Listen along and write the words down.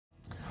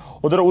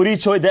उधर उरी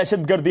च होए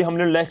दहशतगर्दी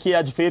हमले ਨੂੰ ਲੈ ਕੇ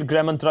ਅੱਜ ਫੇਰ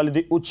ਗ੍ਰਹਿ ਮੰਤਰਾਲੇ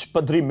ਦੀ ਉੱਚ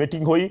ਪੱਧਰੀ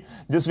ਮੀਟਿੰਗ ਹੋਈ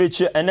ਜਿਸ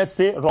ਵਿੱਚ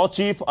NSA ਰॉ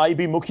ਚੀਫ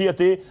IB ਮੁਖੀ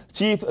ਅਤੇ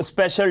ਚੀਫ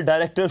ਸਪੈਸ਼ਲ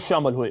ਡਾਇਰੈਕਟਰ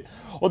ਸ਼ਾਮਲ ਹੋਏ।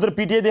 ਉਧਰ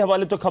PTI ਦੇ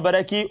ਹਵਾਲੇ ਤੋਂ ਖਬਰ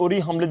ਹੈ ਕਿ ਉਰੀ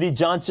ਹਮਲੇ ਦੀ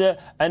ਜਾਂਚ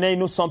NIA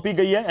ਨੂੰ ਸੌਂਪੀ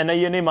ਗਈ ਹੈ।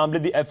 NIA ਨੇ ਮਾਮਲੇ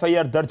ਦੀ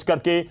FIR ਦਰਜ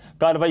ਕਰਕੇ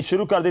ਕਾਰਵਾਈ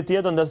ਸ਼ੁਰੂ ਕਰ ਦਿੱਤੀ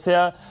ਹੈ। ਤੁਹਾਨੂੰ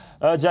ਦੱਸਿਆ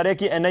ਜਾ ਰਿਹਾ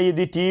ਕਿ NIA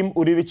ਦੀ ਟੀਮ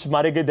ਉਰੀ ਵਿੱਚ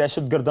ਮਾਰੇ ਗਏ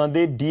ਦਹਿਸ਼ਤਗਰਦਾਂ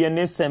ਦੇ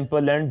DNA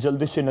ਸੈਂਪਲ ਲੈਣ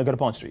ਜਲਦ ਸ਼੍ਰੀਨਗਰ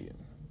ਪਹੁੰਚ ਰਹੀ ਹੈ।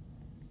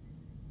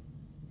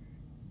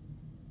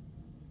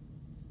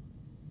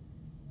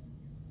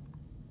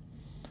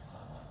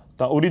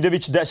 ਤਾਂ ਉਰੀ ਦੇ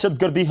ਵਿੱਚ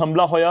ਦਹਿਸ਼ਤਗਰਦੀ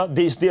ਹਮਲਾ ਹੋਇਆ,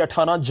 ਦੇਸ਼ ਦੇ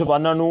 18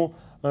 ਜਵਾਨਾਂ ਨੂੰ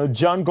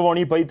ਜਾਨ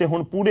ਗਵਾਉਣੀ ਪਈ ਤੇ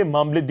ਹੁਣ ਪੂਰੇ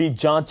ਮਾਮਲੇ ਦੀ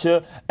ਜਾਂਚ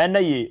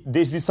NIA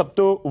ਦੇਸ਼ ਦੀ ਸਭ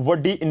ਤੋਂ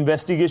ਵੱਡੀ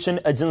investigation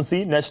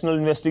agency national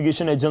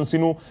investigation agency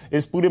ਨੂੰ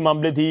ਇਸ ਪੂਰੇ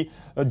ਮਾਮਲੇ ਦੀ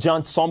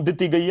ਜਾਂਚ ਸੌਂਪ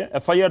ਦਿੱਤੀ ਗਈ ਹੈ।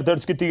 FIR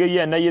ਦਰਜ ਕੀਤੀ ਗਈ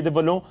ਹੈ NIA ਦੇ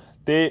ਵੱਲੋਂ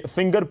ਤੇ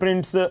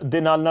ਫਿੰਗਰਪ੍ਰਿੰਟਸ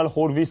ਦੇ ਨਾਲ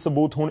ਹੋਰ ਵੀ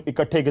ਸਬੂਤ ਹੁਣ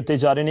ਇਕੱਠੇ ਕੀਤੇ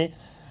ਜਾ ਰਹੇ ਨੇ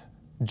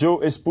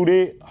ਜੋ ਇਸ ਪੂਰੇ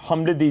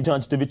ਹਮਲੇ ਦੀ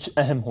ਜਾਂਚ ਦੇ ਵਿੱਚ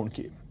ਅਹਿਮ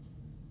ਹੋਣਗੇ।